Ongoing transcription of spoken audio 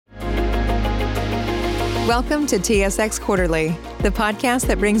Welcome to TSX Quarterly, the podcast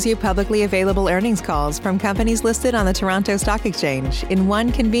that brings you publicly available earnings calls from companies listed on the Toronto Stock Exchange in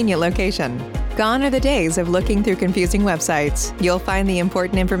one convenient location. Gone are the days of looking through confusing websites. You'll find the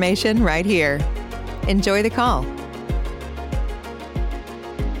important information right here. Enjoy the call.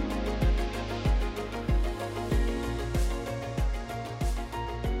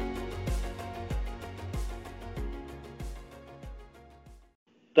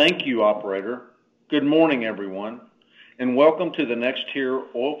 Thank you, operator. Good morning, everyone, and welcome to the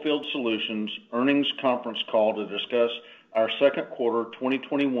NexTier Oilfield Solutions earnings conference call to discuss our second quarter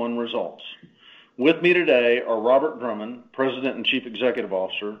 2021 results. With me today are Robert Drummond, President and Chief Executive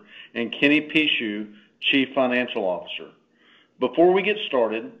Officer, and Kenny Pucheu, Chief Financial Officer. Before we get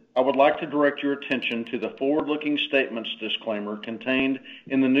started, I would like to direct your attention to the forward-looking statements disclaimer contained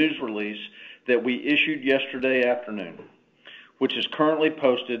in the news release that we issued yesterday afternoon, which is currently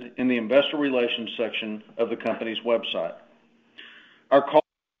posted in the Investor Relations section of the company's website. Our call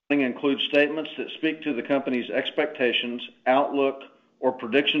includes statements that speak to the company's expectations, outlook, or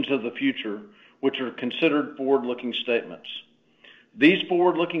predictions of the future, which are considered forward-looking statements. These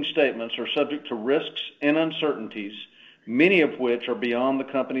forward-looking statements are subject to risks and uncertainties, many of which are beyond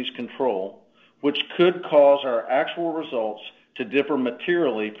the company's control, which could cause our actual results to differ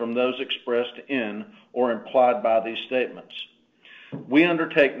materially from those expressed in or implied by these statements. We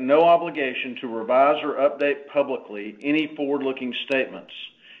undertake no obligation to revise or update publicly any forward-looking statements,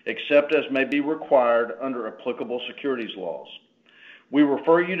 except as may be required under applicable securities laws. We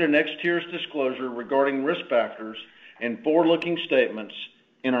refer you to NexTier's disclosure regarding risk factors and forward-looking statements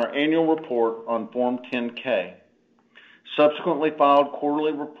in our annual report on Form 10-K, subsequently filed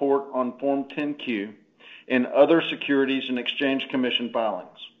quarterly report on Form 10-Q, and other Securities and Exchange Commission filings.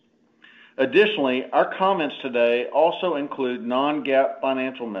 Additionally, our comments today also include non-GAAP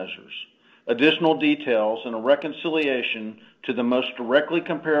financial measures. Additional details and a reconciliation to the most directly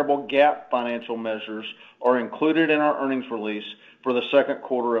comparable GAAP financial measures are included in our earnings release for the second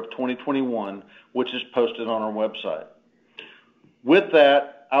quarter of 2021, which is posted on our website. With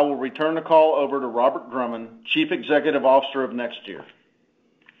that, I will return the call over to Robert Drummond, Chief Executive Officer of NexTier.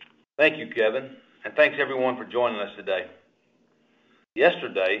 Thank you, Kevin, and thanks everyone for joining us today.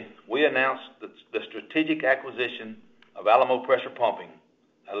 Yesterday, we announced the strategic acquisition of Alamo Pressure Pumping,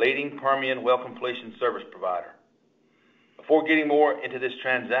 a leading Permian well completion service provider. Before getting more into this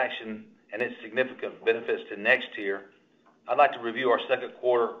transaction and its significant benefits to NexTier, I'd like to review our second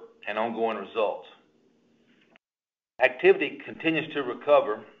quarter and ongoing results. Activity continues to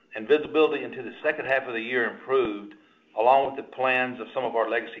recover and visibility into the second half of the year improved, along with the plans of some of our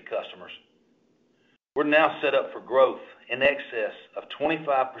legacy customers. We're now set up for growth in excess of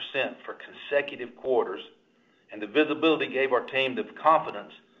 25% for consecutive quarters, and the visibility gave our team the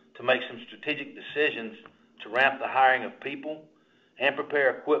confidence to make some strategic decisions to ramp the hiring of people and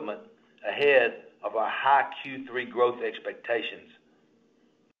prepare equipment ahead of our high Q3 growth expectations.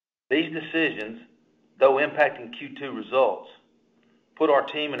 These decisions, though impacting Q2 results, put our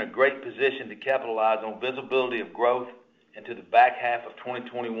team in a great position to capitalize on visibility of growth into the back half of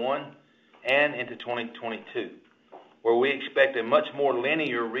 2021 and into 2022, where we expect a much more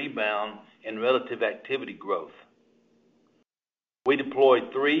linear rebound in relative activity growth. We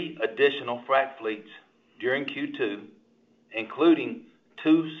deployed 3 additional frac fleets during Q2, including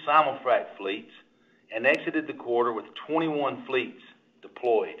 2 simul-frac fleets, and exited the quarter with 21 fleets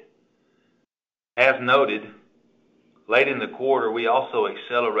deployed. As noted, late in the quarter, we also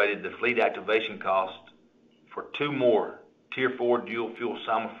accelerated the fleet activation cost for 2 more Tier 4 dual fuel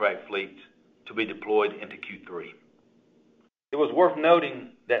simul-frac fleets to be deployed into Q3. It was worth noting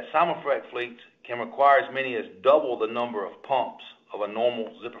that simul-frac fleets can require as many as double the number of pumps of a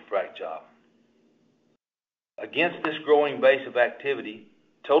normal zipper frac job. Against this growing base of activity,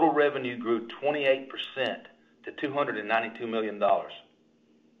 total revenue grew 28% to $292 million.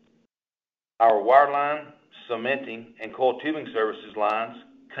 Our wireline, cementing, and coiled tubing services lines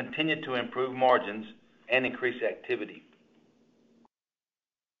continued to improve margins and increase activity.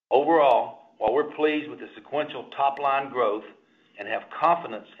 Overall, while we're pleased with the sequential top-line growth and have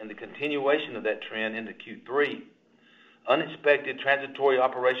confidence in the continuation of that trend into Q3, unexpected transitory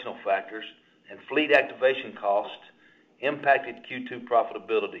operational factors and fleet activation costs impacted Q2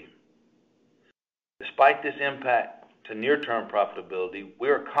 profitability. Despite this impact to near-term profitability, we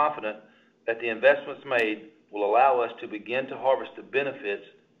are confident that the investments made will allow us to begin to harvest the benefits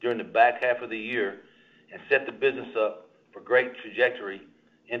during the back half of the year and set the business up for great trajectory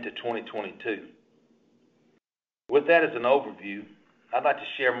into 2022. With that as an overview, I'd like to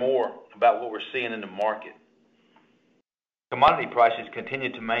share more about what we're seeing in the market. Commodity prices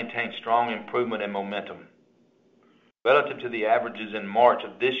continue to maintain strong improvement and momentum. Relative to the averages in March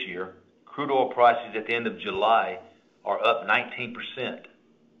of this year, crude oil prices at the end of July are up 19%,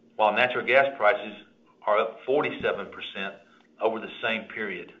 while natural gas prices are up 47% over the same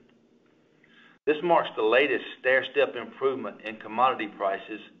period. This marks the latest stair-step improvement in commodity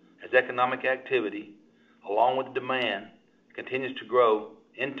prices as economic activity, along with demand, continues to grow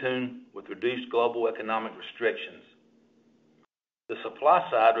in tune with reduced global economic restrictions. The supply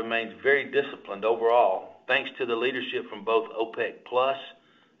side remains very disciplined overall, thanks to the leadership from both OPEC Plus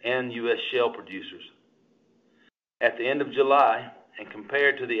and U.S. shale producers. At the end of July, and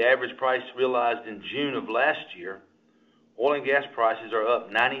compared to the average price realized in June of last year, oil and gas prices are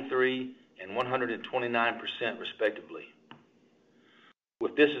up 93% and 129% respectively.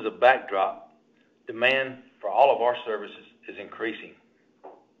 With this as a backdrop, demand for all of our services is increasing.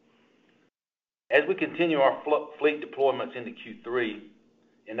 As we continue our fleet deployments into Q3,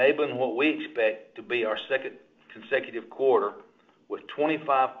 enabling what we expect to be our second consecutive quarter with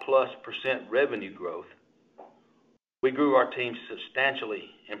 25+% revenue growth, we grew our team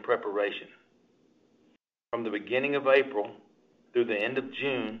substantially in preparation. From the beginning of April through the end of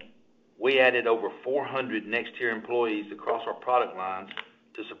June, we added over 400 NexTier employees across our product lines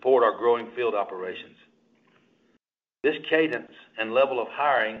to support our growing field operations. This cadence and level of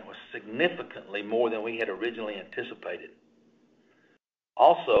hiring was significantly more than we had originally anticipated.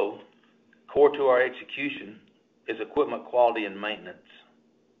 Also, core to our execution is equipment quality and maintenance.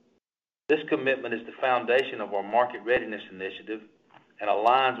 This commitment is the foundation of our market readiness initiative and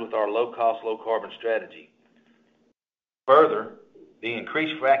aligns with our low-cost, low-carbon strategy. Further, the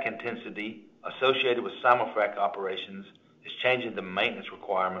increased frac intensity associated with simul-frac operations is changing the maintenance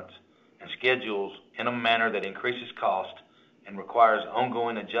requirements and schedules in a manner that increases cost and requires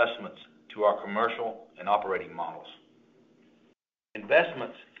ongoing adjustments to our commercial and operating models.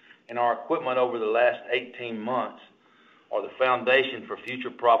 Investments in our equipment over the last 18 months are the foundation for future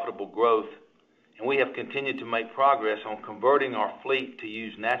profitable growth, and we have continued to make progress on converting our fleet to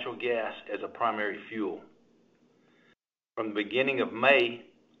use natural gas as a primary fuel. From the beginning of May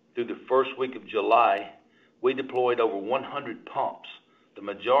through the first week of July, we deployed over 100 pumps, the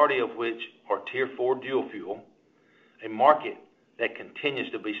majority of which are Tier 4 dual fuel, a market that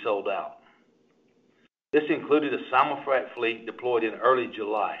continues to be sold out. This included a simul-frac fleet deployed in early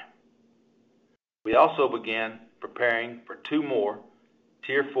July. We also began preparing for 2 more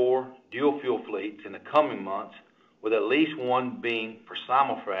Tier 4 dual fuel fleets in the coming months, with at least one being for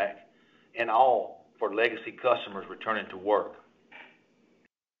simul-frac and all for legacy customers returning to work.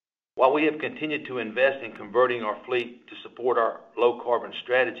 While we have continued to invest in converting our fleet to support our low-carbon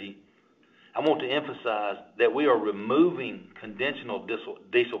strategy, I want to emphasize that we are removing conventional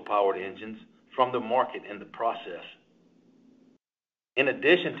diesel-powered engines from the market in the process. In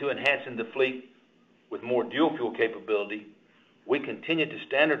addition to enhancing the fleet with more dual fuel capability, we continue to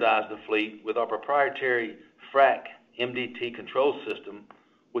standardize the fleet with our proprietary frac MDT control system,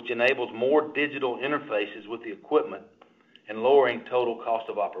 which enables more digital interfaces with the equipment and lowering total cost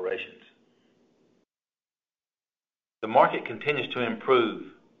of operations. The market continues to improve,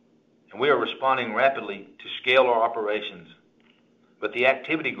 and we are responding rapidly to scale our operations, but the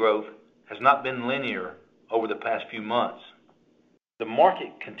activity growth has not been linear over the past few months. The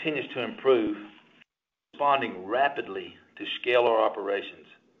market continues to improve, responding rapidly to scale our operations,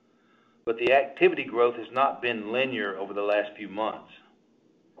 but the activity growth has not been linear over the last few months.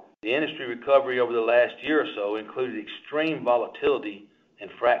 The industry recovery over the last year or so included extreme volatility in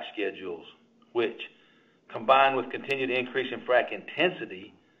frac schedules, which, combined with continued increase in frac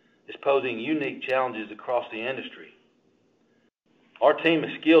intensity, is posing unique challenges across the industry. Our team is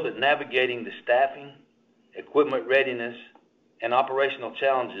skilled at navigating the staffing, equipment readiness, and operational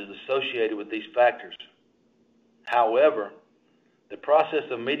challenges associated with these factors. However, the process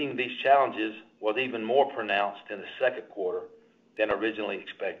of meeting these challenges was even more pronounced in the second quarter than originally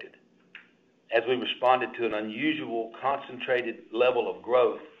expected, as we responded to an unusual concentrated level of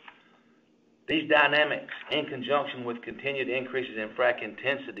growth. These dynamics, in conjunction with continued increases in frac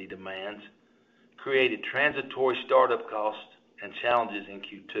intensity demands, created transitory startup costs and challenges in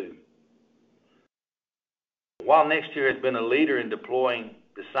Q2. While NexTier has been a leader in deploying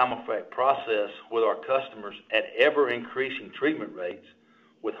the simul-frac process with our customers at ever-increasing treatment rates,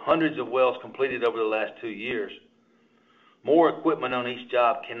 with hundreds of wells completed over the last 2 years, more equipment on each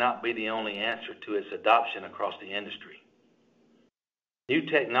job cannot be the only answer to its adoption across the industry. New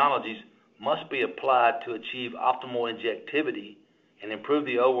technologies must be applied to achieve optimal injectivity and improve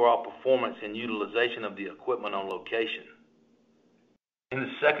the overall performance and utilization of the equipment on location. In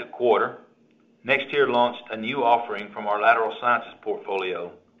the second quarter, NexTier launched a new offering from our lateral sciences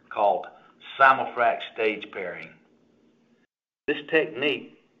portfolio called Simul-Frac Stage Pairing. This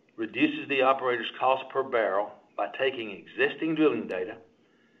technique reduces the operator's cost per barrel by taking existing drilling data,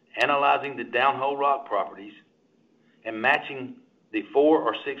 analyzing the downhole rock properties, and matching the 4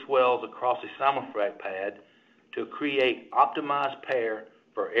 or 6 wells across a simul-frac pad to create optimized pair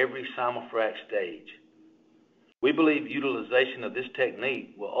for every simul-frac stage. We believe utilization of this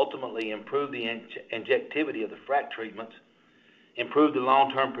technique will ultimately improve the injectivity of the frac treatments, improve the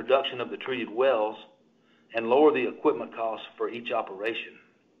long-term production of the treated wells, and lower the equipment costs for each operation,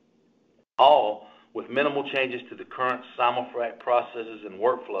 all with minimal changes to the current simul-frac processes and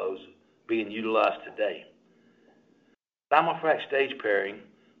workflows being utilized today. Simul-Frac Stage Pairing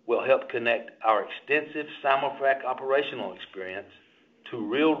will help connect our extensive simul-frac operational experience to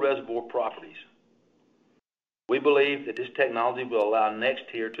real reservoir properties. We believe that this technology will allow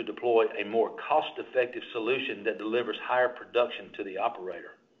NexTier to deploy a more cost-effective solution that delivers higher production to the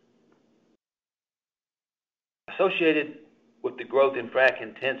operator. Associated with the growth in frac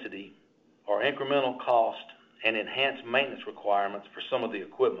intensity are incremental cost and enhanced maintenance requirements for some of the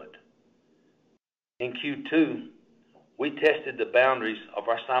equipment. In Q2, we tested the boundaries of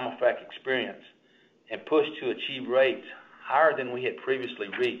our simul-frac experience and pushed to achieve rates higher than we had previously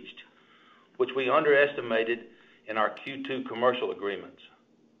reached, which we underestimated in our Q2 commercial agreements.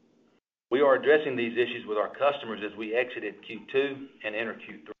 We are addressing these issues with our customers as we exited Q2 and enter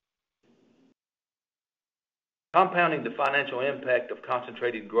Q3. Compounding the financial impact of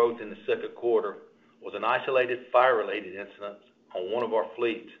concentrated growth in the second quarter was an isolated fire-related incident on one of our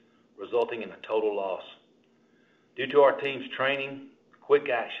fleets, resulting in a total loss. Due to our team's training, quick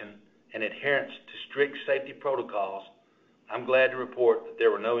action, and adherence to strict safety protocols, I'm glad to report that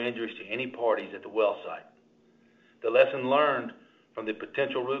there were no injuries to any parties at the well site. The lesson learned from the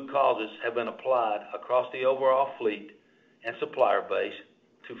potential root causes have been applied across the overall fleet and supplier base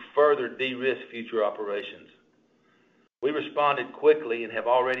to further de-risk future operations. We responded quickly and have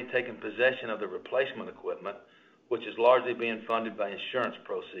already taken possession of the replacement equipment, which is largely being funded by insurance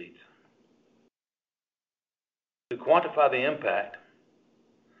proceeds. To quantify the impact,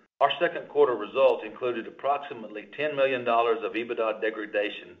 our second quarter results included approximately $10 million of EBITDA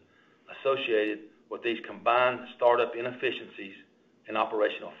degradation associated with these combined startup inefficiencies and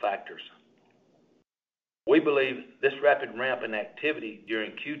operational factors. We believe this rapid ramp in activity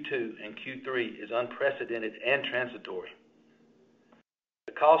during Q2 and Q3 is unprecedented and transitory.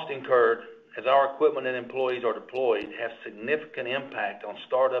 The cost incurred as our equipment and employees are deployed have significant impact on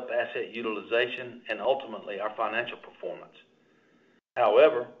startup asset utilization and ultimately our financial performance.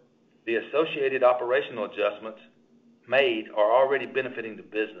 However, the associated operational adjustments made are already benefiting the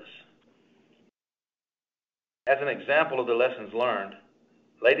business. As an example of the lessons learned,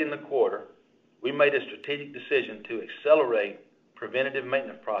 late in the quarter, we made a strategic decision to accelerate preventative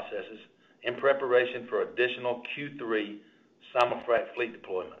maintenance processes in preparation for additional Q3 simul-frac fleet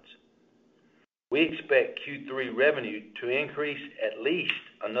deployments. We expect Q3 revenue to increase at least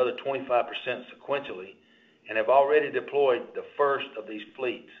another 25% sequentially and have already deployed the first of these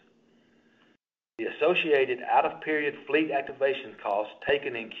fleets. The associated out-of-period fleet activation costs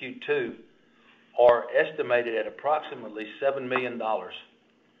taken in Q2 are estimated at approximately $7 million.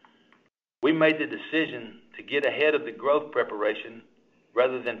 We made the decision to get ahead of the growth preparation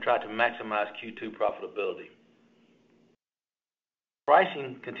rather than try to maximize Q2 profitability.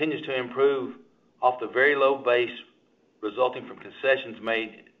 Pricing continues to improve off the very low base resulting from concessions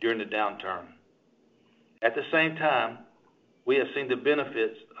made during the downturn. At the same time, we have seen the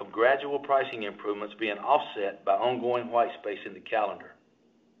benefits of gradual pricing improvements being offset by ongoing white space in the calendar.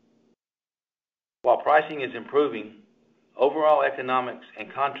 While pricing is improving, overall economics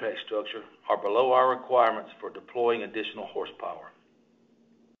and contract structure are below our requirements for deploying additional horsepower.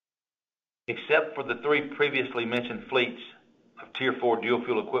 Except for the 3 previously mentioned fleets of Tier 4 dual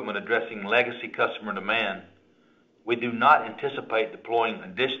fuel equipment addressing legacy customer demand, we do not anticipate deploying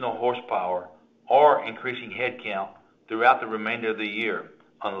additional horsepower or increasing headcount throughout the remainder of the year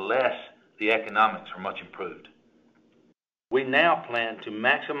unless the economics are much improved. We now plan to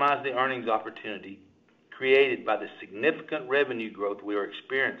maximize the earnings opportunity created by the significant revenue growth we are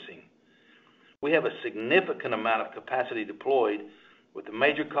experiencing. We have a significant amount of capacity deployed with the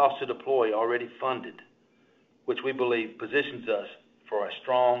major costs to deploy already funded, which we believe positions us for a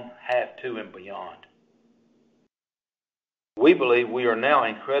strong H2 and beyond. We believe we are now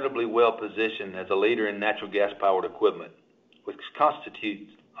incredibly well positioned as a leader in natural gas powered equipment, which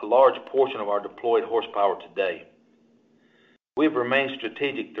constitutes a large portion of our deployed horsepower today. We have remained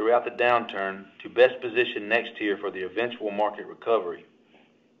strategic throughout the downturn to best position NexTier for the eventual market recovery.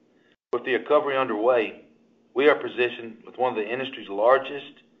 With the recovery underway, we are positioned with one of the industry's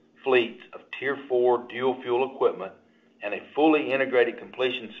largest fleets of Tier 4 dual fuel equipment and a fully integrated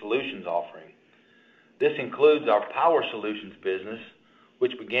completion solutions offering. This includes our Power Solutions business,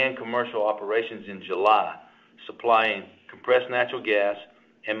 which began commercial operations in July, supplying compressed natural gas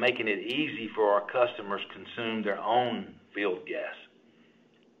and making it easy for our customers to consume their own field gas.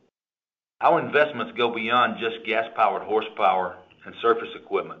 Our investments go beyond just gas-powered horsepower and surface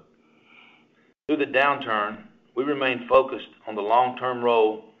equipment. Through the downturn, we remain focused on the long-term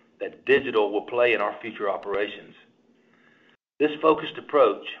role that digital will play in our future operations. This focused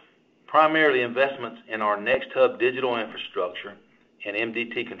approach, primarily investments in our NextHub digital infrastructure and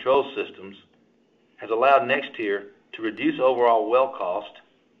MDT control systems, has allowed NexTier to reduce overall well cost,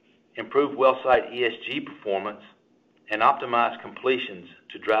 improve well site ESG performance, and optimize completions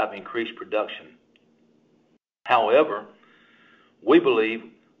to drive increased production. However, we believe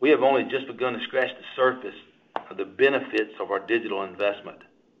we have only just begun to scratch the surface of the benefits of our digital investment.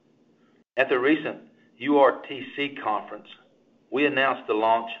 At the recent URTC conference, we announced the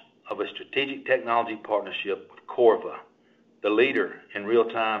launch of a strategic technology partnership with Corva, the leader in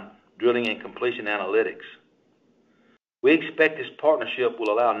real-time drilling and completion analytics. We expect this partnership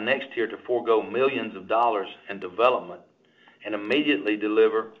will allow NexTier to forego millions of dollars in development and immediately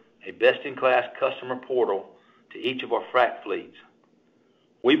deliver a best-in-class customer portal to each of our frac fleets.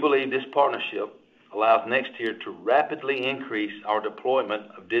 We believe this partnership allows NexTier to rapidly increase our deployment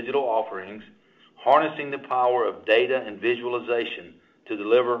of digital offerings, harnessing the power of data and visualization to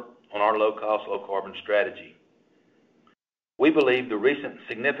deliver on our low-cost, low-carbon strategy. We believe the recent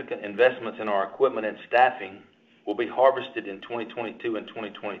significant investments in our equipment and staffing will be harvested in 2022 and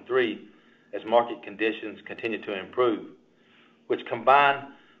 2023 as market conditions continue to improve, which combined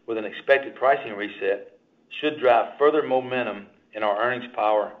with an expected pricing reset should drive further momentum in our earnings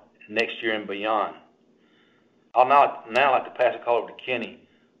power next year and beyond. I'll now like to pass the call over to Kenny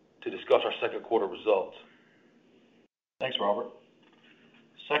to discuss our second quarter results. Thanks, Robert.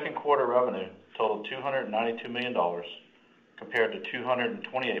 Second quarter revenue totaled $292 million compared to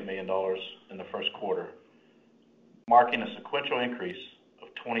 $228 million in the first quarter, marking a sequential increase of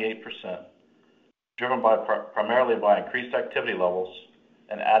 28%, driven primarily by increased activity levels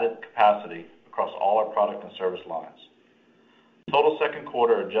and added capacity across all our product and service lines. Total second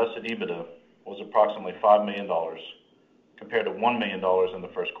quarter adjusted EBITDA was approximately $5 million compared to $1 million in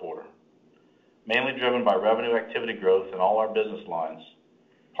the first quarter, mainly driven by revenue activity growth in all our business lines,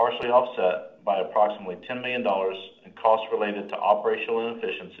 partially offset by approximately $10 million in costs related to operational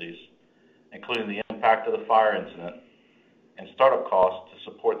inefficiencies, including the impact of the fire incident and startup costs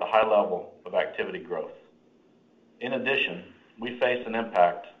to support the high level of activity growth. In addition, we faced an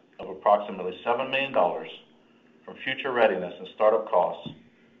impact of approximately $7 million from future readiness and startup costs,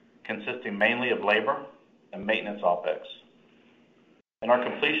 consisting mainly of labor and maintenance OPEX. In our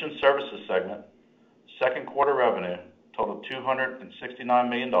completion services segment, second quarter revenue totaled $269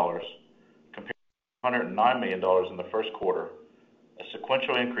 million compared to $109 million in the first quarter, a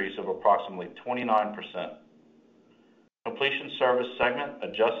sequential increase of approximately 29%. Completion service segment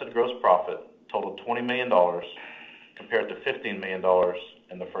adjusted gross profit totaled $20 million compared to $15 million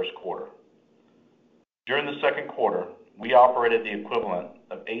in the first quarter. During the second quarter, we operated the equivalent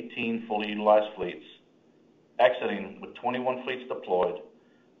of 18 fully utilized fleets, exiting with 21 fleets deployed,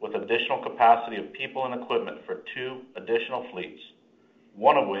 with additional capacity of people and equipment for 2 additional fleets,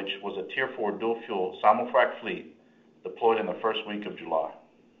 one of which was a Tier 4 dual fuel simul-frac fleet deployed in the first week of July.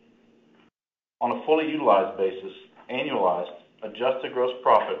 On a fully utilized basis, annualized adjusted gross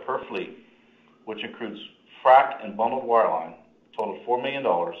profit per fleet, which includes frac and bundled wireline, totaled $4 million,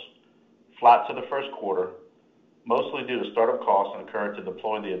 flat to the first quarter, mostly due to startup costs incurred to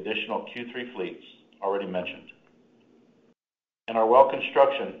deploy the additional Q3 fleets already mentioned. In our well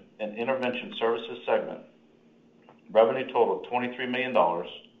construction and intervention services segment, revenue totaled $23 million,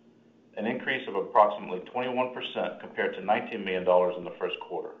 an increase of approximately 21% compared to $19 million in the first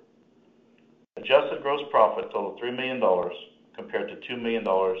quarter. Adjusted gross profit totaled $3 million compared to $2 million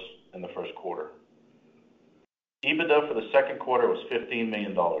in the first quarter. EBITDA for the second quarter was $15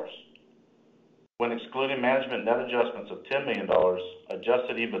 million. When excluding management net adjustments of $10 million,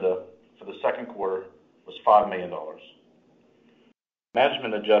 adjusted EBITDA for the second quarter was $5 million.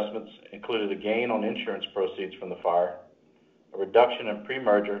 Management adjustments included a gain on insurance proceeds from the fire, a reduction in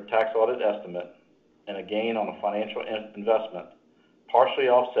pre-merger tax audit estimate, and a gain on a financial investment, partially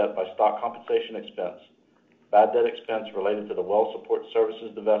offset by stock compensation expense, bad debt expense related to the well support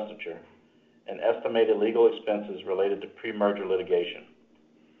services divestiture, and estimated legal expenses related to pre-merger litigation.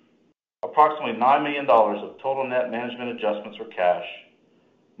 Approximately $9 million of total net management adjustments were cash,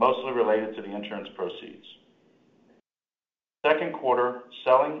 mostly related to the insurance proceeds. Second quarter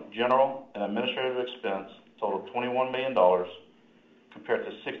selling, general, and administrative expense totaled $21 million compared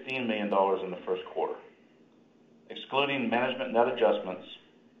to $16 million in the first quarter. Excluding management net adjustments,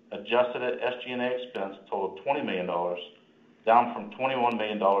 adjusted SG&A expense totaled $20 million, down from $21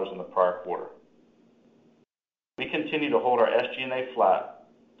 million in the prior quarter. We continue to hold our SG&A flat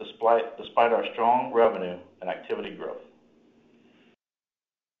despite our strong revenue and activity growth.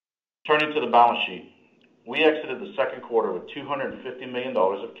 Turning to the balance sheet, we exited the second quarter with $250 million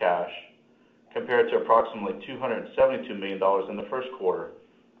of cash compared to approximately $272 million in the first quarter,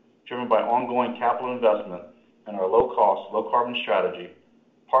 driven by ongoing capital investment in our low-cost, low-carbon strategy,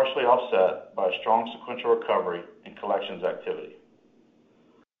 partially offset by a strong sequential recovery in collections activity.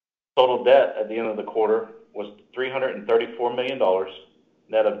 Total debt at the end of the quarter was $334 million,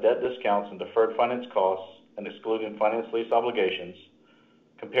 net of debt discounts and deferred finance costs and excluding finance lease obligations,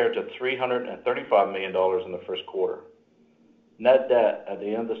 compared to $335 million in the first quarter. Net debt at the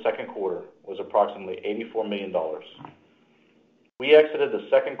end of the second quarter was approximately $84 million. We exited the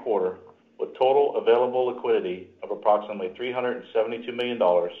second quarter with total available liquidity of approximately $372 million,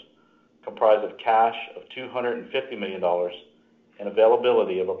 comprised of cash of $250 million and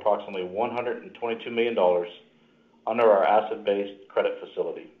availability of approximately $122 million under our asset-based credit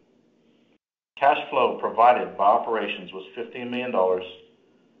facility. Cash flow provided by operations was $15 million,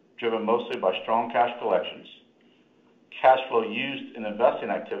 driven mostly by strong cash collections. Cash flow used in investing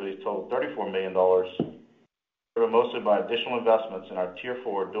activities totaled $34 million, driven mostly by additional investments in our Tier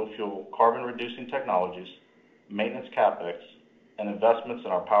 4 dual-fuel carbon-reducing technologies, maintenance CapEx, and investments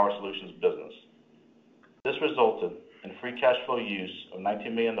in our Power Solutions business. This resulted in free cash flow use of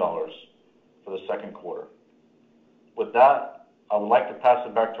 $19 million for the second quarter. With that, I would like to pass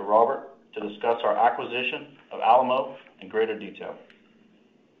it back to Robert to discuss our acquisition of Alamo in greater detail.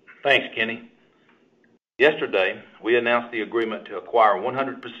 Thanks, Kenny. Yesterday, we announced the agreement to acquire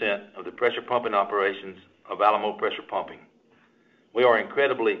 100% of the pressure pumping operations of Alamo Pressure Pumping. We are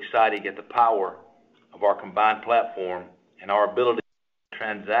incredibly excited at the power of our combined platform and our ability to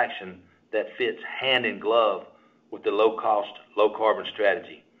transaction that fits hand in glove with the low-cost, low-carbon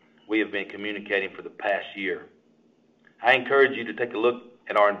strategy we have been communicating for the past year. I encourage you to take a look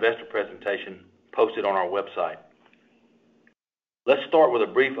at our investor presentation posted on our website. Let's start with a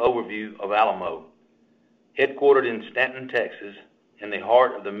brief overview of Alamo. Headquartered in Stanton, Texas, in the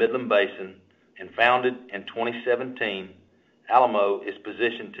heart of the Midland Basin, and founded in 2017, Alamo is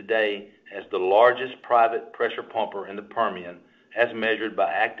positioned today as the largest private pressure pumper in the Permian as measured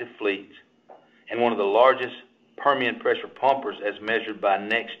by active fleets, and one of the largest Permian pressure pumpers as measured by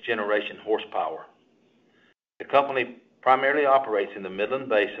next generation horsepower. The company primarily operates in the Midland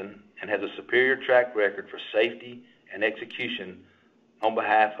Basin and has a superior track record for safety and execution on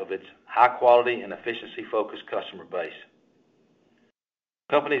behalf of its high quality and efficiency focused customer base.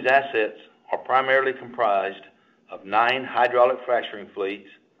 The company's assets are primarily comprised of 9 hydraulic fracturing fleets,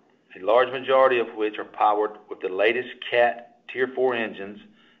 a large majority of which are powered with the latest Cat Tier 4 engines,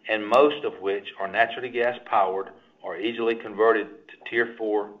 and most of which are naturally gas powered or easily converted to Tier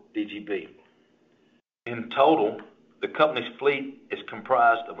 4 DGB. In total, the company's fleet is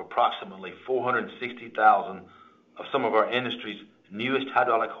comprised of approximately 460,000 of some of our industry's newest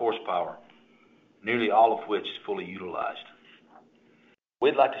hydraulic horsepower, nearly all of which is fully utilized.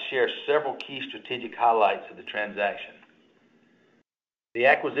 We'd like to share several key strategic highlights of the transaction. The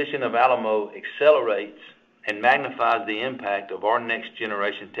acquisition of Alamo accelerates and magnifies the impact of our next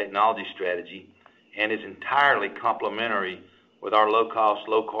generation technology strategy and is entirely complementary with our low-cost,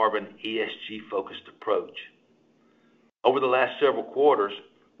 low-carbon, ESG-focused approach. Over the last several quarters,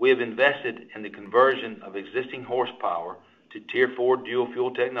 we have invested in the conversion of existing horsepower to Tier 4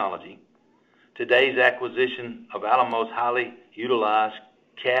 dual-fuel technology. Today's acquisition of Alamo's highly utilized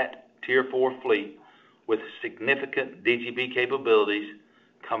Cat Tier 4 fleet with significant DGB capabilities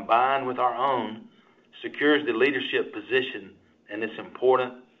combined with our own secures the leadership position in this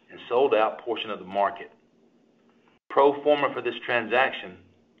important and sold-out portion of the market. Pro forma for this transaction,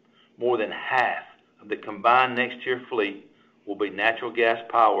 more than half of the combined next-tier fleet will be natural gas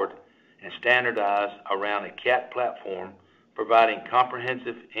powered and standardized around a Cat platform, providing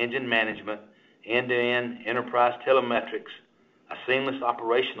comprehensive engine management, end-to-end enterprise telemetrics, a seamless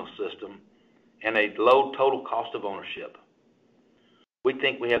operational system, and a low total cost of ownership. We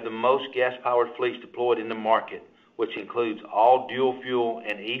think we have the most gas-powered fleets deployed in the market, which includes all dual-fuel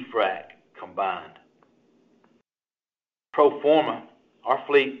and e-frac combined. Pro forma, our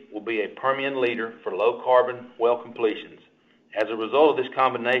fleet will be a Permian leader for low-carbon well completions. As a result of this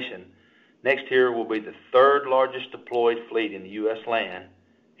combination, NexTier will be the third largest deployed fleet in the U.S. land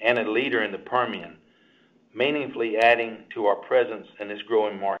and a leader in the Permian, meaningfully adding to our presence in this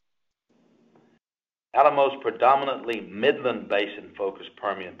growing market. Alamo's predominantly Midland Basin-focused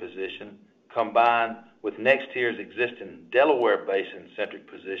Permian position, combined with NexTier's existing Delaware Basin-centric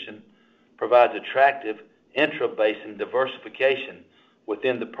position, provides attractive intra-basin diversification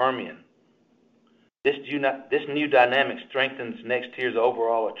within the Permian. This new dynamic strengthens NexTier's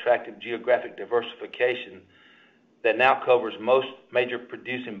overall attractive geographic diversification that now covers most major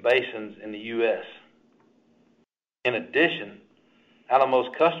producing basins in the U.S. In addition, Alamo's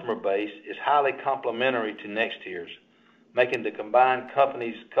customer base is highly complementary to NexTier's, making the combined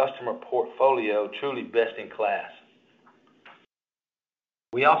company's customer portfolio truly best in class.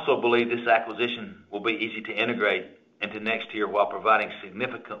 We also believe this acquisition will be easy to integrate into NexTier while providing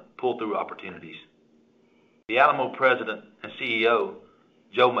significant pull-through opportunities. The Alamo President and CEO,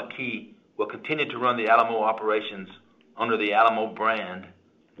 Joe McKee, will continue to run the Alamo operations under the Alamo brand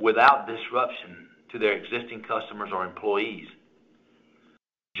without disruption to their existing customers or employees.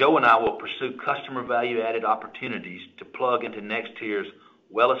 Joe and I will pursue customer value-added opportunities to plug into NexTier's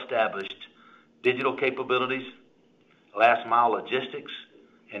well-established digital capabilities, last-mile logistics,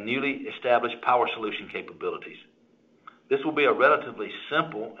 and newly established power solution capabilities. This will be a relatively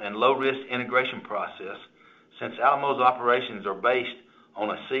simple and low-risk integration process since Alamo's operations are based on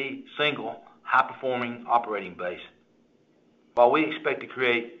a single high-performing operating base. While we expect to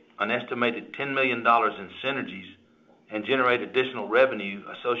create an estimated $10 million in synergies and generate additional revenue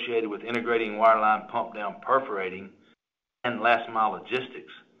associated with integrating wireline pump-down perforating and last-mile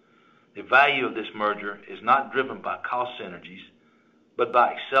logistics, the value of this merger is not driven by cost synergies, but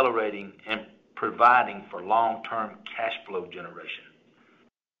by accelerating and providing for long-term cash flow generation.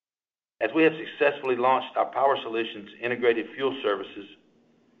 As we have successfully launched our Power Solutions integrated fuel services,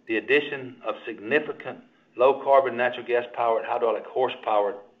 the addition of significant low-carbon natural gas-powered hydraulic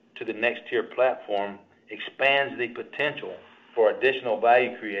horsepower to the NexTier platform expands the potential for additional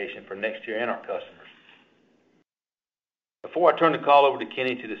value creation for NexTier and our customers. Before I turn the call over to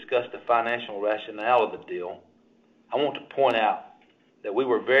Kenny to discuss the financial rationale of the deal, I want to point out that we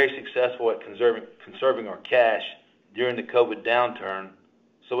were very successful at conserving our cash during the COVID downturn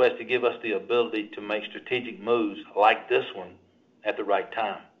so as to give us the ability to make strategic moves like this one at the right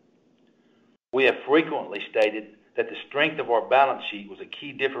time. We have frequently stated that the strength of our balance sheet was a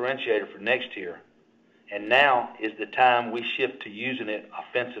key differentiator for NexTier, and now is the time we shift to using it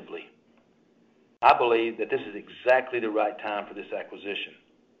offensively. I believe that this is exactly the right time for this acquisition.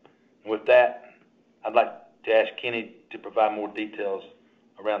 And with that, I'd like to ask Kenny to provide more details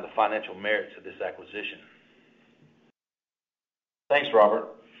around the financial merits of this acquisition. Thanks, Robert.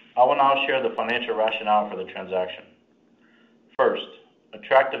 I will now share the financial rationale for the transaction. First,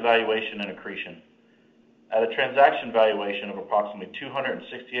 attractive valuation and accretion. At a transaction valuation of approximately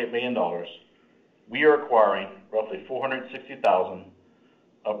 $268 million, we are acquiring roughly $460,000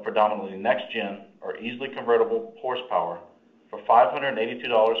 of predominantly next-gen or easily convertible horsepower for $582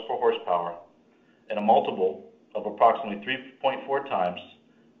 per horsepower and a multiple of approximately 3.4 times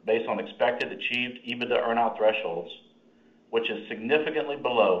based on expected achieved EBITDA earnout thresholds, which is significantly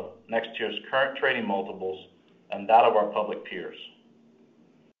below NexTier's current trading multiples and that of our public peers.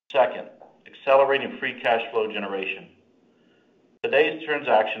 Second, accelerating free cash flow generation. Today's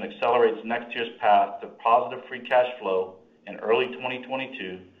transaction accelerates NexTier's path to positive free cash flow in early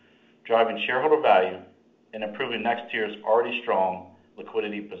 2022, driving shareholder value and improving NexTier's already strong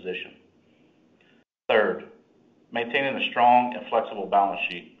liquidity position. Third, maintaining a strong and flexible balance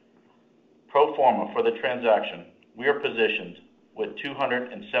sheet. Pro forma for the transaction, we are positioned with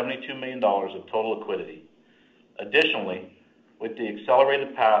 $272 million of total liquidity. Additionally, with the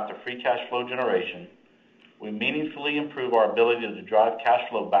accelerated path to free cash flow generation, we meaningfully improve our ability to drive cash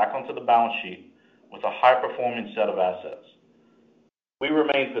flow back onto the balance sheet with a high-performing set of assets. We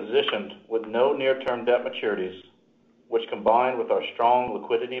remain positioned with no near-term debt maturities, which combined with our strong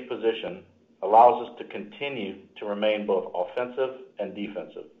liquidity position allows us to continue to remain both offensive and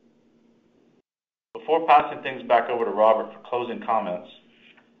defensive. Before passing things back over to Robert for closing comments,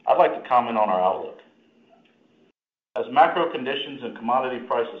 I'd like to comment on our outlook. As macro conditions and commodity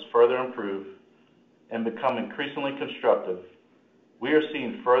prices further improve and become increasingly constructive, we are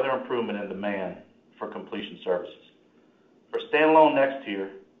seeing further improvement in demand for completion services. For standalone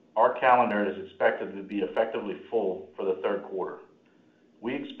NexTier, our calendar is expected to be effectively full for the third quarter.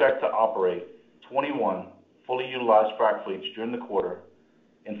 We expect to operate 21 fully utilized frac fleets during the quarter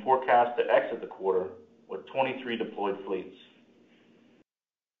and forecast to exit the quarter with 23 deployed fleets.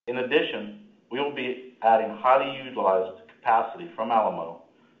 In addition, we will be adding highly utilized capacity from Alamo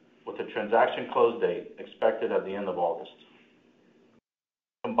with a transaction close date expected at the end of August.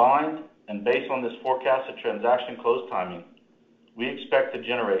 Combined and based on this forecasted transaction close timing, we expect to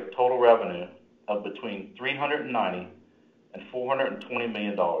generate total revenue of between $390 and $420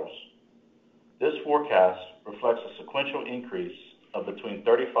 million. This forecast reflects a sequential increase of between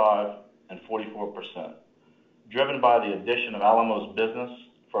 35 and 44%, driven by the addition of Alamo's business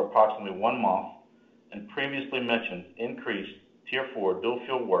for approximately 1 month and previously mentioned increased Tier 4 dual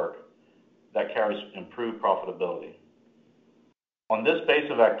fuel work that carries improved profitability. On this base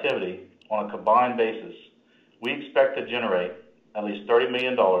of activity, on a combined basis, we expect to generate at least $30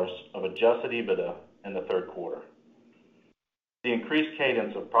 million of adjusted EBITDA in the third quarter. The increased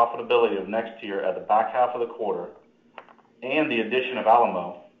cadence of profitability of NexTier at the back half of the quarter and the addition of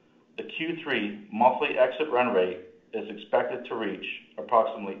Alamo, the Q3 monthly exit run rate is expected to reach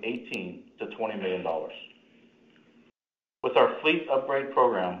approximately $18 to $20 million. With our fleet upgrade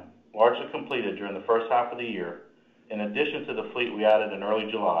program largely completed during the first half of the year, in addition to the fleet we added in early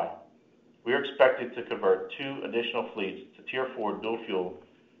July, we are expected to convert 2 additional fleets to Tier 4 dual fuel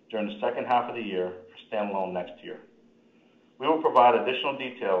during the second half of the year for standalone NexTier. We will provide additional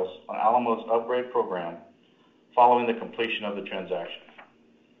details on Alamo's upgrade program following the completion of the transaction.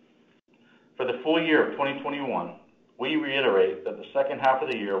 For the full year of 2021, we reiterate that the second half of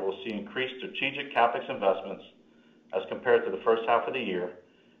the year will see increased strategic CapEx investments as compared to the first half of the year,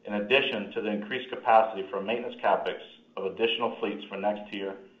 in addition to the increased capacity for maintenance CapEx of additional fleets for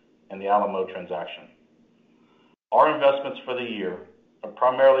NexTier and the Alamo transaction. Our investments for the year are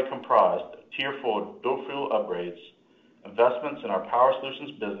primarily comprised of Tier 4 dual fuel upgrades, investments in our Power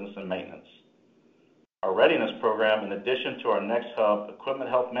Solutions business and maintenance. Our readiness program, in addition to our NexHub equipment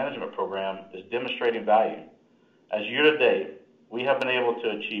health management program, is demonstrating value. As year to date, we have been able to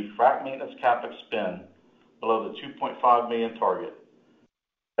achieve frac maintenance CapEx spend below the $2.5 million target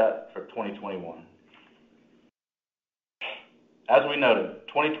set for 2021. As we noted,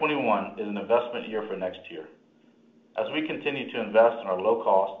 2021 is an investment year for NexTier. As we continue to invest in our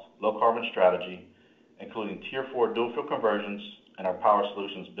low-cost, low-carbon strategy, including Tier 4 dual fuel conversions and our Power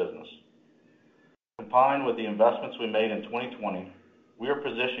Solutions business. Combined with the investments we made in 2020, we are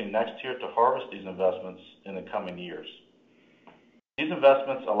positioning NexTier to harvest these investments in the coming years. These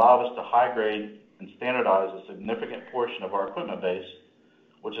investments allow us to high-grade and standardize a significant portion of our equipment base,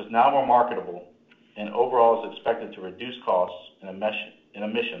 which is now more marketable and overall is expected to reduce costs and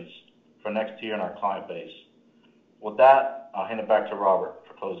emissions for NexTier and our client base. With that, I'll hand it back to Robert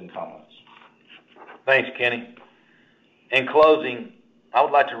for closing comments. Thanks, Kenny. In closing, I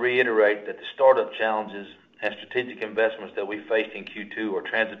would like to reiterate that the startup challenges and strategic investments that we faced in Q2 are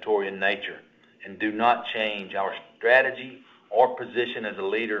transitory in nature and do not change our strategy or position as a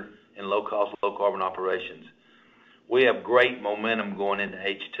leader in low-cost, low-carbon operations. We have great momentum going into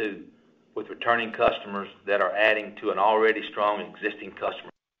H2 with returning customers that are adding to an already strong existing customer.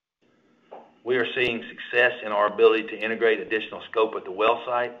 We are seeing success in our ability to integrate additional scope at the well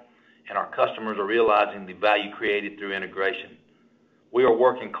site, and our customers are realizing the value created through integration. We are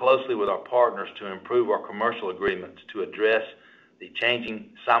working closely with our partners to improve our commercial agreements to address the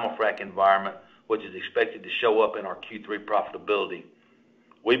changing simul-frac environment, which is expected to show up in our Q3 profitability.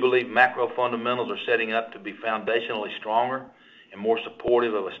 We believe macro fundamentals are setting up to be foundationally stronger and more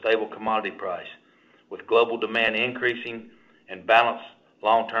supportive of a stable commodity price, with global demand increasing and balanced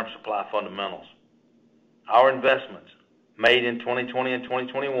long-term supply fundamentals. Our investments made in 2020 and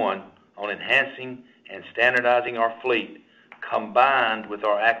 2021 on enhancing and standardizing our fleet, combined with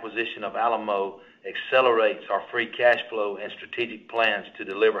our acquisition of Alamo, accelerates our free cash flow and strategic plans to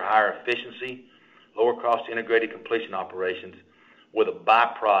deliver higher efficiency, lower cost integrated completion operations with a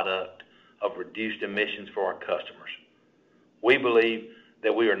byproduct of reduced emissions for our customers. We believe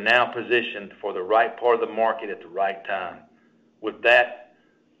that we are now positioned for the right part of the market at the right time. With that,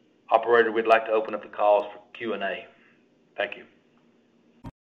 operator, we'd like to open up the calls for Q&A. Thank you.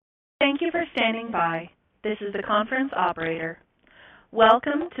 Thank you for standing by. This is the conference operator.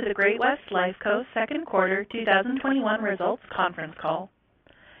 Welcome to the Great-West Lifeco second quarter 2021 results conference call.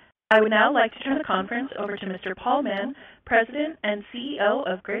 I would now like to turn the conference over to Mr. Paul Mann, President and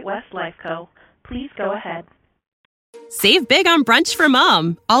CEO of Great-West Lifeco. Please go ahead. Save big on brunch for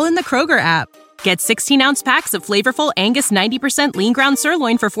mom, all in the Kroger app. Get 16-ounce packs of flavorful Angus 90% lean ground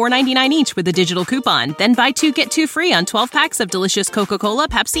sirloin for $4.99 each with a digital coupon. Then buy 2, get 2 free on 12 packs of delicious Coca-Cola,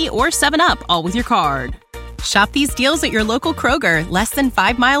 Pepsi, or 7-Up, all with your card. Shop these deals at your local Kroger, less than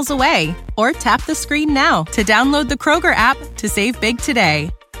 5 miles away. Or tap the screen now to download the Kroger app to save big today.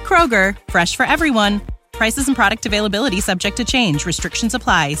 Kroger, fresh for everyone. Prices and product availability subject to change. Restrictions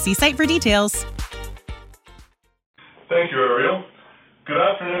apply. See site for details. Thank you, Ariel. Good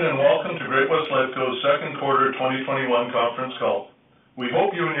afternoon and welcome to Great-West Lifeco's second quarter 2021 conference call. We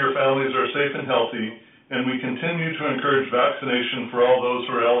hope you and your families are safe and healthy, and we continue to encourage vaccination for all those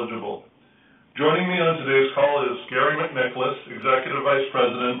who are eligible. Joining me on today's call is Gary McNicholas, Executive Vice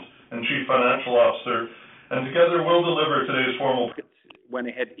President and Chief Financial Officer, and together we'll deliver today's formal. Went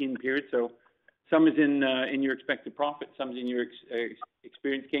ahead in period, so some is in your expected profit, some is in your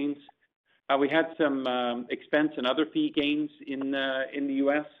experience gains. We had some expense and other fee gains in the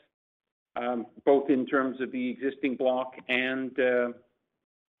U.S., both in terms of the existing block and the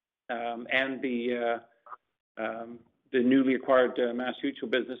newly acquired MassMutual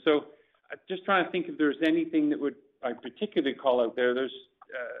business. So just trying to think if there's anything that I particularly call out there. There's,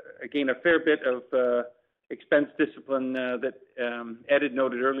 again, a fair bit of expense discipline that Ed had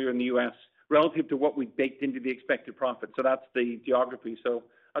noted earlier in the U.S. relative to what we baked into the expected profit. So that's the geography. So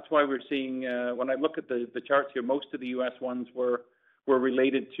that's why we're seeing, when I look at the charts here, most of the U.S. ones were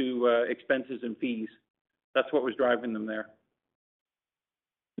related to expenses and fees. That's what was driving them there.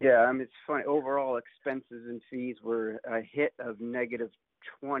 Yeah, I mean, it's funny. Overall expenses and fees were a hit of negative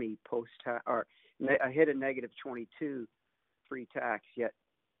 20 post-tax, or a hit of negative 22 pre-tax, yet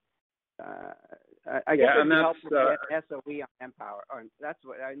I guess it would be helpful to get SOE on Empower. Or that's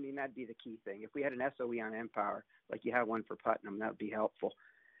what I mean. That'd be the key thing. If we had an SOE on Empower, like you have one for Putnam, that would be helpful.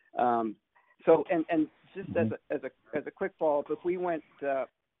 So, and just as a quick follow-up, if we went,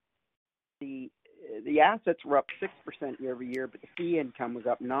 the assets were up 6% year over year, but the fee income was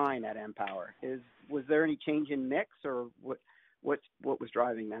up 9% at Empower. Was there any change in mix, or what was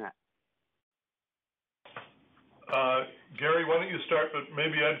driving that? Gary, why don't you start, but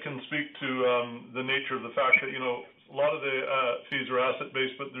maybe Ed can speak to the nature of the fact that, a lot of the fees are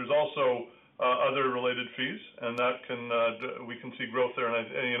asset-based, but there's also other related fees, and that we can see growth there. And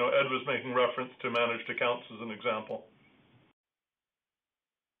Ed was making reference to managed accounts as an example.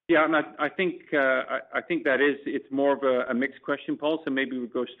 Yeah, and I think that it's more of a mixed question, Paul. So maybe we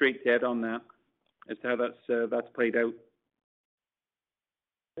go straight to Ed on that as to how that's played out.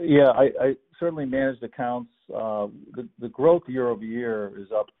 Yeah, I certainly managed accounts. The growth year over year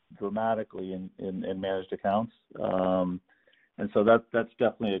is up dramatically in managed accounts, and so that's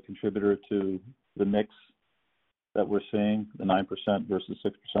definitely a contributor to the mix that we're seeing, the 9% versus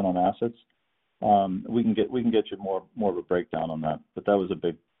 6% on assets. We can get you more of a breakdown on that, but that was a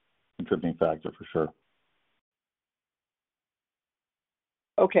big contributing factor for sure.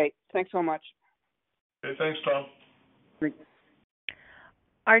 Okay, thanks so much. Okay, thanks, Tom. Thanks.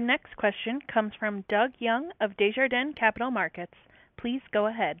 Our next question comes from Doug Young of Desjardins Capital Markets. Please go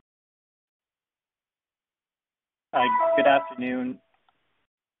ahead. Hi, good afternoon.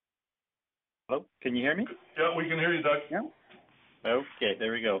 Hello, can you hear me? Yeah, we can hear you, Doug. Yeah. Okay,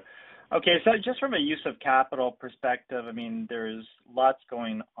 there we go. Okay, so just from a use of capital perspective, I mean, there's lots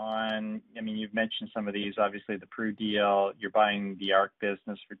going on. I mean, you've mentioned some of these, obviously the Pru deal, you're buying the ARC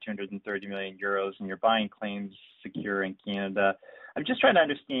business for 230 million euros, and you're buying Claims Secure in Canada. I'm just trying to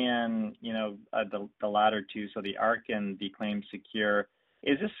understand, the latter two, so the ARC and the Claims Secure.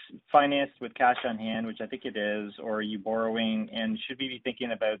 Is this financed with cash on hand, which I think it is, or are you borrowing? And should we be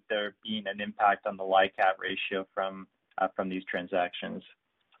thinking about there being an impact on the LICAT ratio from these transactions?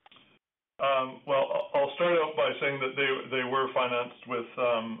 Well, I'll start out by saying that they were financed with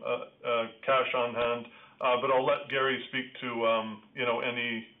cash on hand, but I'll let Gary speak to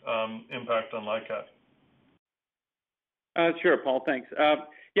any impact on LICAT. Sure, Paul. Thanks.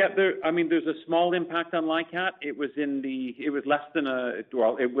 There's a small impact on LICAT. It was less than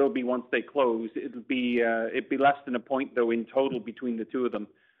it will be once they close. It'd be less than a point though in total between the two of them.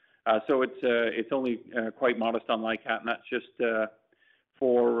 So it's only quite modest on LICAT, and that's just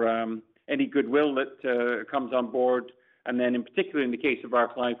for any goodwill that comes on board. And then in particular in the case of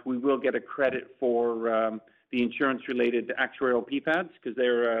ARC Life, we will get a credit for the insurance-related actuarial PFADs because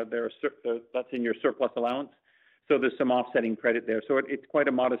that's in your surplus allowance. So there's some offsetting credit there. So it's quite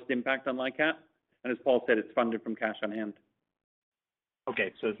a modest impact on LICAT. And as Paul said, it's funded from cash on hand.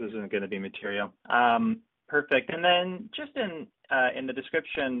 Okay, so this isn't going to be material. Perfect. And then just in the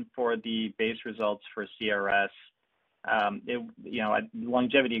description for the base results for CRS,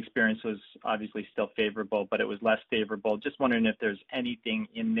 longevity experience was obviously still favorable, but it was less favorable. Just wondering if there's anything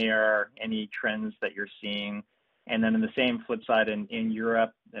in there, any trends that you're seeing. And then in the same flip side in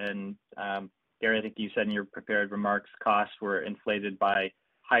Europe, and Gary, I think you said in your prepared remarks, costs were inflated by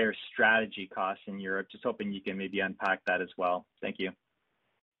higher strategy costs in Europe. Just hoping you can maybe unpack that as well. Thank you.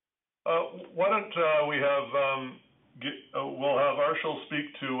 Why don't we we'll have Arshil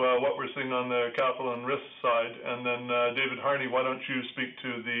speak to what we're seeing on the capital and risk side, and then David Harney, why don't you speak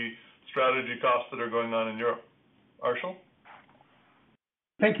to the strategy costs that are going on in Europe? Arshil?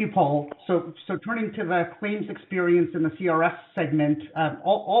 Thank you, Paul. So turning to the claims experience in the CRS segment,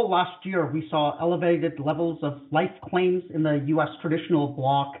 all last year we saw elevated levels of life claims in the U.S. traditional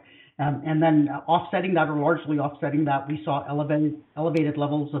block, and then offsetting that, or largely offsetting that, we saw elevated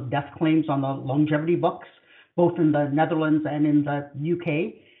levels of death claims on the longevity books, both in the Netherlands and in the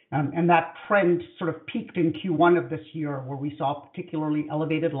UK. And that trend sort of peaked in Q1 of this year, where we saw a particularly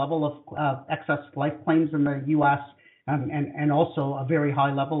elevated level of excess life claims in the U.S., and also a very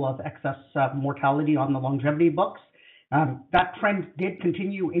high level of excess mortality on the longevity books. That trend did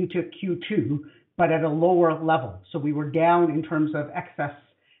continue into Q2, but at a lower level. So we were down in terms of excess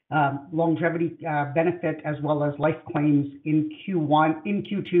longevity benefit as well as life claims in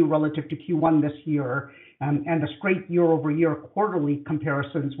Q2 relative to Q1 this year. And the straight year-over-year quarterly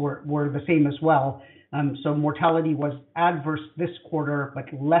comparisons were the same as well. So mortality was adverse this quarter, but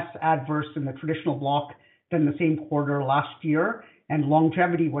less adverse in the traditional block than the same quarter last year. And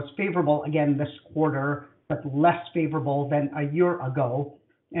longevity was favorable again this quarter, but less favorable than a year ago.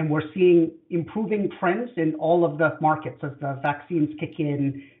 And we're seeing improving trends in all of the markets as the vaccines kick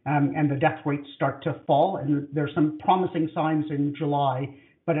in and the death rates start to fall. And there's some promising signs in July.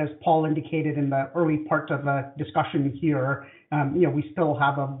 But as Paul indicated in the early part of the discussion here, we still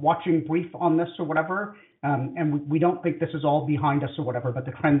have a watching brief on this or whatever. And we don't think this is all behind us or whatever, but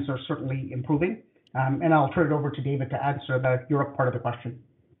the trends are certainly improving. And I'll turn it over to David to answer the Europe part of the question.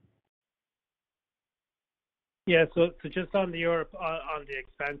 Yeah, so just on the Europe, on the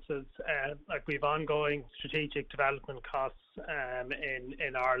expenses, like we've ongoing strategic development costs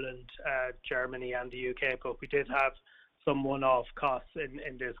in Ireland, Germany, and the UK, but we did have some one-off costs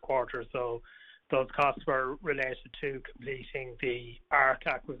in this quarter. So those costs were related to completing the ARC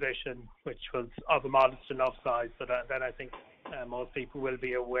acquisition, which was of a modest enough size. So then I think most people will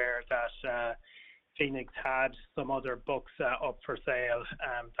be aware that Phoenix had some other books up for sale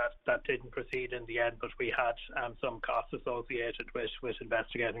that didn't proceed in the end, but we had some costs associated with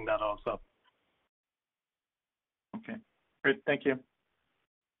investigating that also. Okay, great. Thank you.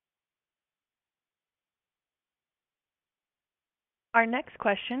 Our next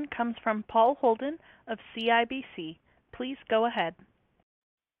question comes from Paul Holden of CIBC. Please go ahead.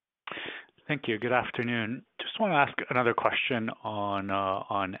 Thank you. Good afternoon. Just want to ask another question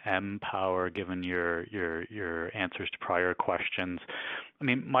on Empower, given your answers to prior questions. I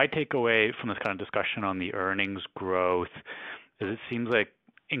mean, my takeaway from this kind of discussion on the earnings growth is it seems like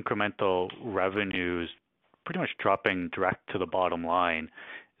incremental revenues pretty much dropping direct to the bottom line.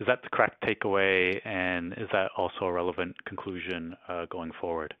 Is that the correct takeaway, and is that also a relevant conclusion going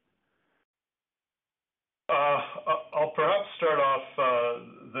forward? I'll perhaps start off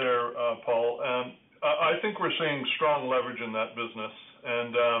there, Paul. I think we're seeing strong leverage in that business,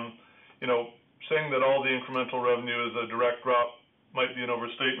 and saying that all the incremental revenue is a direct drop might be an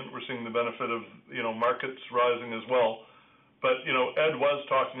overstatement. We're seeing the benefit of markets rising as well. But Ed was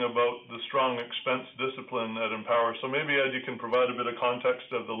talking about the strong expense discipline at Empower. So maybe Ed, you can provide a bit of context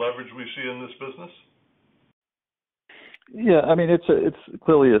of the leverage we see in this business. Yeah, I mean it's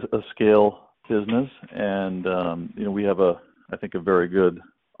clearly a scale business, and we have I think a very good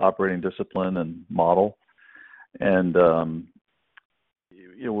operating discipline and model, and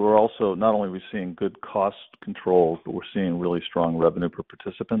we're also not only are we seeing good cost controls, but we're seeing really strong revenue per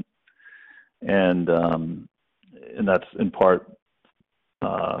participant, and that's in part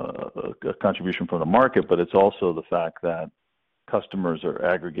a contribution from the market, but it's also the fact that customers are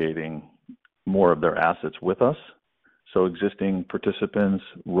aggregating more of their assets with us. So existing participants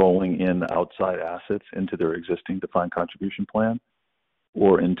rolling in outside assets into their existing defined contribution plan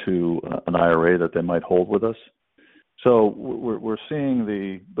or into an IRA that they might hold with us. So we're seeing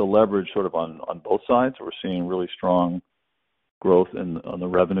the leverage sort of on both sides. We're seeing really strong growth on the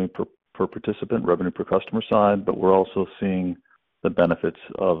revenue per participant, revenue per customer side, but we're also seeing the benefits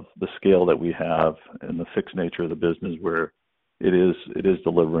of the scale that we have and the fixed nature of the business, where it is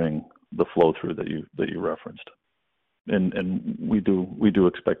delivering the flow through that you referenced. And we do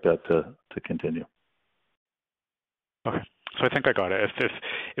expect that to continue. Okay, so I think I got it.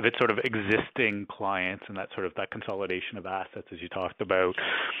 If it's sort of existing clients and that consolidation of assets as you talked about,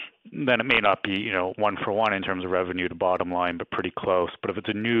 then it may not be one for one in terms of revenue to bottom line, but pretty close. But if it's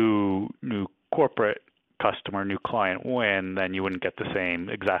a new corporate customer, new client win, then you wouldn't get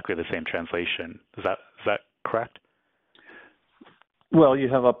exactly the same translation. Is that correct? Well, you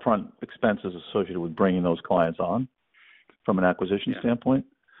have upfront expenses associated with bringing those clients on from an acquisition standpoint.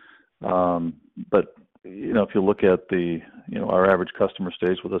 But if you look at our average customer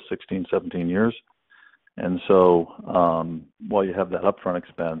stays with us 16, 17 years. And so while you have that upfront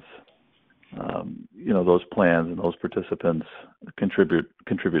expense, those plans and those participants contribute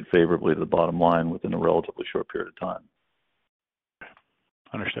favorably to the bottom line within a relatively short period of time.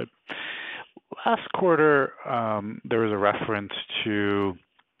 Understood. Last quarter, there was a reference to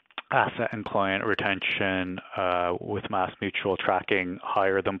asset and client retention with MassMutual tracking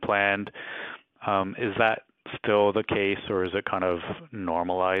higher than planned. Is that still the case, or is it kind of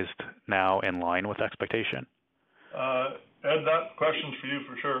normalized now in line with expectation? Ed, that question's for you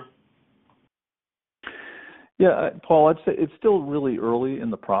for sure. Yeah, Paul, I'd say it's still really early in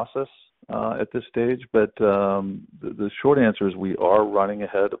the process at this stage, but the short answer is we are running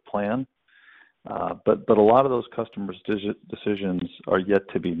ahead of plan. But a lot of those customers' decisions are yet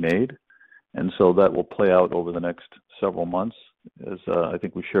to be made, and so that will play out over the next several months. As I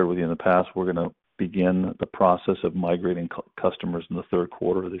think we shared with you in the past, we're going to begin the process of migrating customers in the third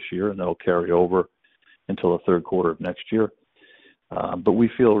quarter of this year, and that'll carry over until the third quarter of next year. But we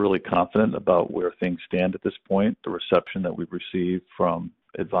feel really confident about where things stand at this point, the reception that we've received from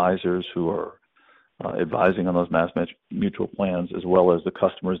advisors who are advising on those MassMutual plans, as well as the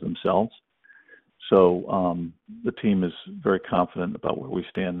customers themselves. So the team is very confident about where we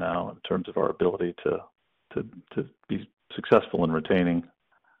stand now in terms of our ability to be successful in retaining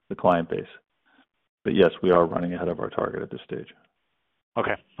the client base. But yes, we are running ahead of our target at this stage.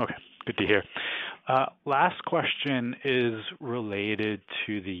 Okay, good to hear. Last question is related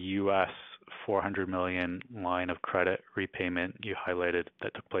to the U.S. $400 million line of credit repayment you highlighted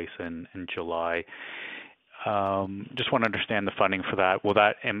that took place in July. Just want to understand the funding for that. Will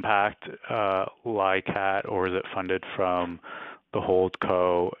that impact LICAT, or is it funded from the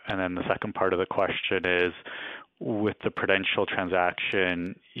holdco? And then the second part of the question is, with the Prudential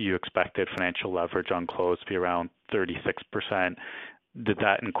transaction, you expected financial leverage on close to be around 36%. Did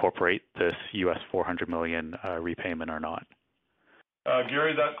that incorporate this U.S. $400 million repayment or not?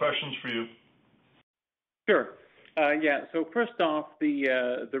 Gary, that question's for you. Sure. So first off,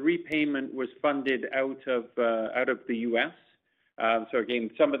 the repayment was funded out of the U.S. So again,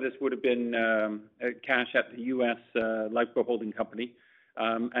 some of this would have been cash at the U.S. Lifeco holding company,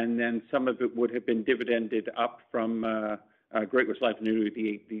 and then some of it would have been dividended up from Great-West Life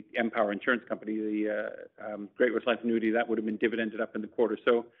Annuity, the Empower Insurance Company, the Great-West Life Annuity, that would have been dividended up in the quarter.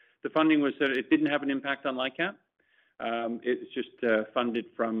 So the funding was it didn't have an impact on LICAT. It's just funded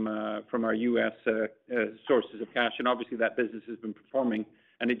from our U.S. sources of cash, and obviously that business has been performing,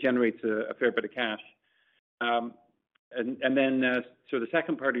 and it generates a fair bit of cash. And then, so the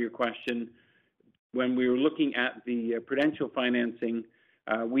second part of your question, when we were looking at the Prudential financing,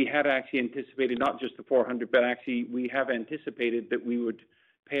 we had actually anticipated not just the 400, but actually we have anticipated that we would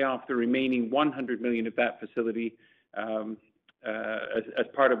pay off the remaining 100 million of that facility as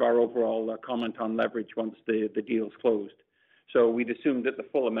part of our overall comment on leverage once the deal's closed. So we'd assumed that the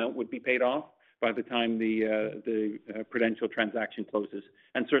full amount would be paid off by the time the Prudential transaction closes,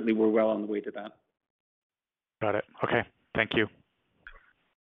 and certainly we're well on the way to that. Got it. Okay. Thank you.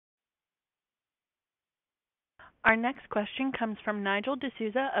 Our next question comes from Nigel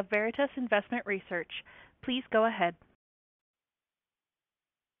D'Souza of Veritas Investment Research. Please go ahead.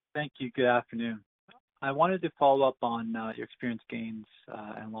 Thank you. Good afternoon. I wanted to follow up on your experience gains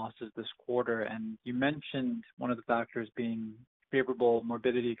and losses this quarter, and you mentioned one of the factors being favorable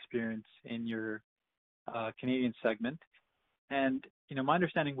morbidity experience in your Canadian segment. And, my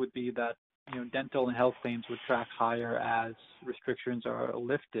understanding would be that, dental and health claims would track higher as restrictions are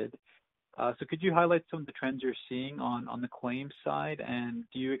lifted. So could you highlight some of the trends you're seeing on the claims side, and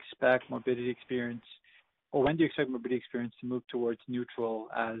do you expect morbidity experience, or when do you expect morbidity experience to move towards neutral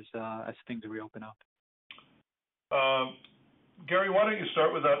as things reopen up? Gary, why don't you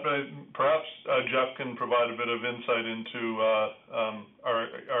start with that? But perhaps Jeff can provide a bit of insight into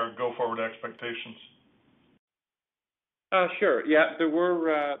our go-forward expectations. Sure. Yeah, there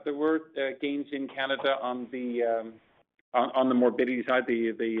were gains in Canada on the morbidity side,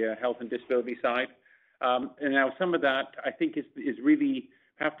 the health and disability side, and now some of that I think is really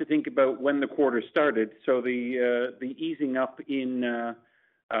have to think about when the quarter started. So the easing up in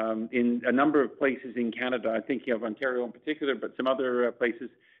a number of places in Canada, I think you have Ontario in particular, but some other places,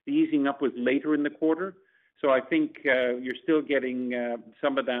 the easing up was later in the quarter. So I think you're still getting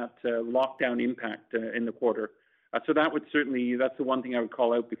some of that lockdown impact in the quarter. So that would certainly, that's the one thing I would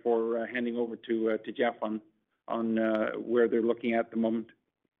call out before handing over to Jeff on where they're looking at the moment.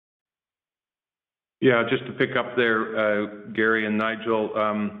 Yeah, just to pick up there, Gary and Nigel,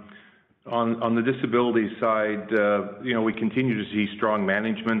 on the disability side, we continue to see strong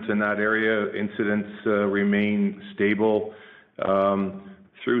management in that area. Incidents remain stable.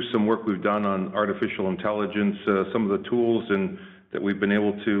 Through some work we've done on artificial intelligence, some of the tools and that we've been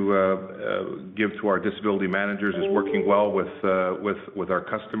able to give to our disability managers is working well with our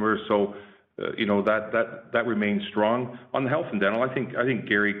customers. So, that remains strong. On the health and dental, I think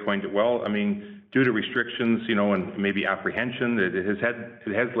Gary coined it well. I mean, due to restrictions, and maybe apprehension,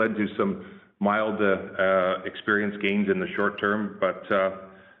 it has led to some mild experience gains in the short term, but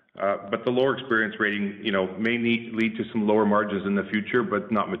the lower experience rating, may lead to some lower margins in the future,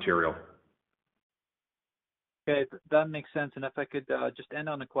 but not material. Okay, that makes sense. And if I could just end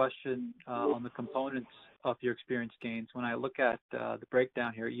on a question on the components of your experience gains. When I look at the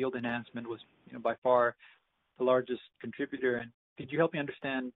breakdown here, yield enhancement was, by far the largest contributor. And could you help me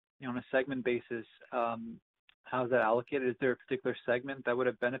understand, on a segment basis, how is that allocated? Is there a particular segment that would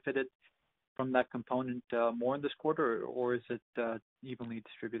have benefited from that component more in this quarter, or is it evenly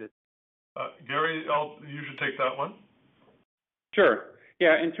distributed? Gary, you should take that one. Sure.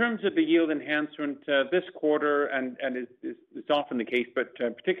 Yeah, in terms of the yield enhancement this quarter, and it's often the case, but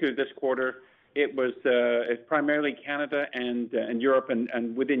particularly this quarter, it's primarily Canada and Europe,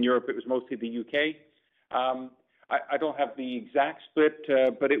 and within Europe it was mostly the UK. I don't have the exact split,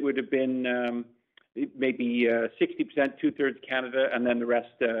 but it would have been maybe 60%, 2/3 Canada, and then the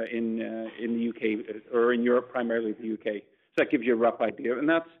rest in the UK, or in Europe, primarily the UK. So that gives you a rough idea. And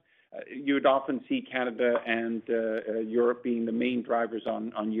that's, you would often see Canada and Europe being the main drivers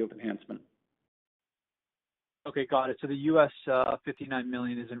on yield enhancement. Okay, got it. So the US $59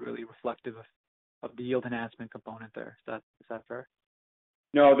 million isn't really reflective of the yield enhancement component there. Is that fair?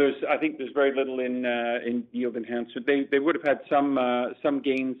 No, I think there's very little in yield enhancement. They would have had some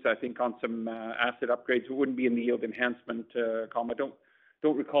gains, I think, on some asset upgrades. It wouldn't be in the yield enhancement column. I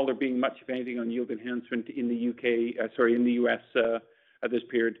don't recall there being much of anything on yield enhancement in the in the US at this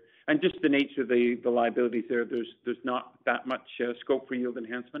period. And just the nature of the liabilities there's not that much scope for yield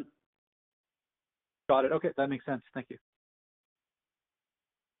enhancement. Got it. Okay, that makes sense. Thank you.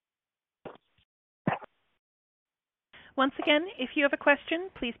 Once again, if you have a question,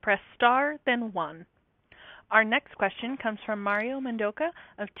 please press star, then 1. Our next question comes from Mario Mendonca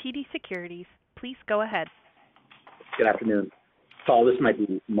of TD Securities. Please go ahead. Good afternoon. Paul, this might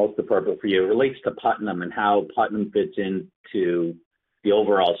be most appropriate for you. It relates to Putnam and how Putnam fits into the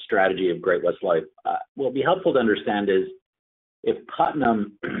overall strategy of Great-West Life. What would be helpful to understand is if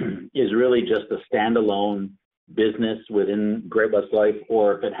Putnam is really just a standalone business within Great-West Life,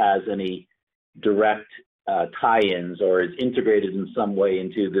 or if it has any direct tie-ins or is integrated in some way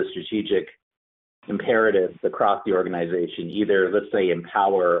into the strategic imperatives across the organization, either, let's say,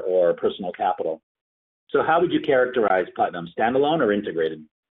 Empower or Personal Capital. So how would you characterize Putnam, standalone or integrated?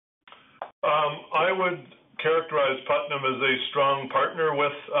 I would characterize Putnam as a strong partner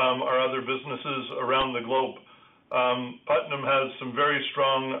with our other businesses around the globe. Putnam has some very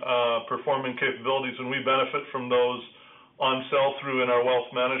strong performing capabilities, and we benefit from those on sell-through in our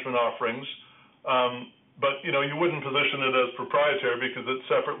wealth management offerings. But, you wouldn't position it as proprietary because it's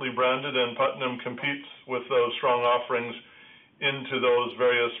separately branded, and Putnam competes with those strong offerings into those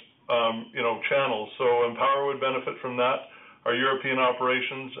various, channels. So Empower would benefit from that. Our European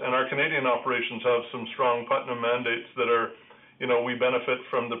operations and our Canadian operations have some strong Putnam mandates that are, we benefit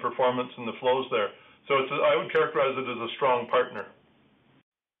from the performance and the flows there. So I would characterize it as a strong partner.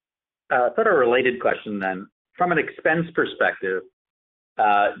 Sort of a related question then. From an expense perspective,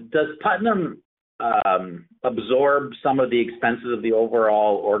 does Putnam absorb some of the expenses of the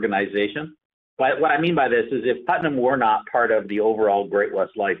overall organization? What I mean by this is if Putnam were not part of the overall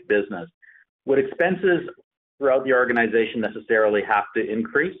Great-West Life business, would expenses throughout the organization necessarily have to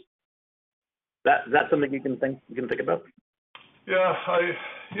increase? Is that something you can think about? Yeah,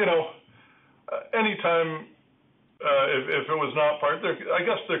 anytime if it was not part, I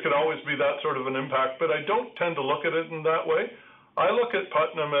guess there could always be that sort of an impact, but I don't tend to look at it in that way. I look at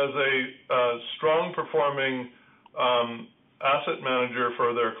Putnam as a strong performing asset manager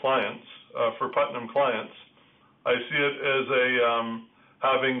for their clients, for Putnam clients. I see it as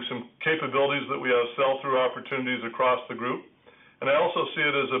having some capabilities that we have sell-through opportunities across the group. And I also see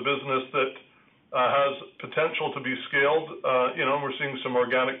it as a business that has potential to be scaled. We're seeing some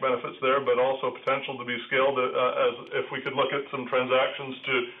organic benefits there, but also potential to be scaled as if we could look at some transactions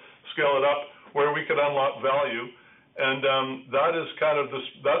to scale it up where we could unlock value. And that is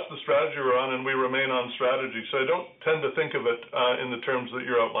that's the strategy we're on, and we remain on strategy. So I don't tend to think of it in the terms that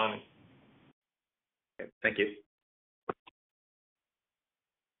you're outlining. Okay, thank you.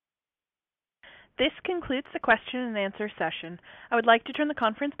 This concludes the question and answer session. I would like to turn the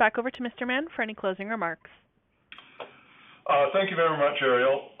conference back over to Mr. Mahon for any closing remarks. Thank you very much,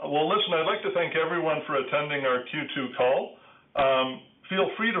 Ariel. Well, listen, I'd like to thank everyone for attending our Q2 call. Feel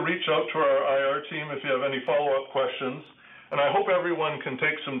free to reach out to our IR team if you have any follow-up questions. And I hope everyone can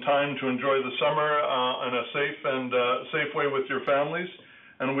take some time to enjoy the summer in a safe way with your families.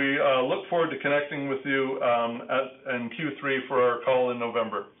 And we look forward to connecting with you in Q3 for our call in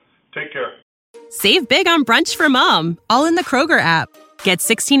November. Take care. Save big on brunch for mom, all in the Kroger app. Get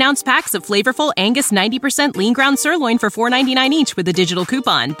 16-ounce packs of flavorful Angus 90% lean ground sirloin for $4.99 each with a digital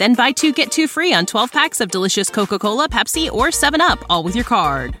coupon. Then buy 2, get 2 free on 12 packs of delicious Coca-Cola, Pepsi, or 7-Up, all with your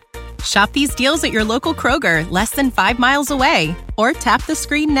card. Shop these deals at your local Kroger, less than 5 miles away. Or tap the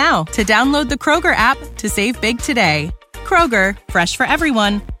screen now to download the Kroger app to save big today. Kroger, fresh for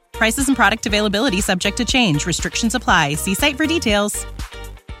everyone. Prices and product availability subject to change. Restrictions apply. See site for details.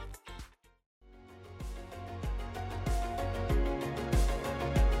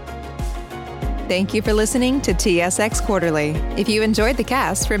 Thank you for listening to TSX Quarterly. If you enjoyed the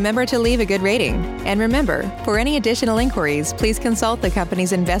cast, remember to leave a good rating. And remember, for any additional inquiries, please consult the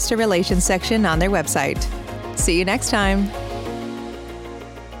company's investor relations section on their website. See you next time.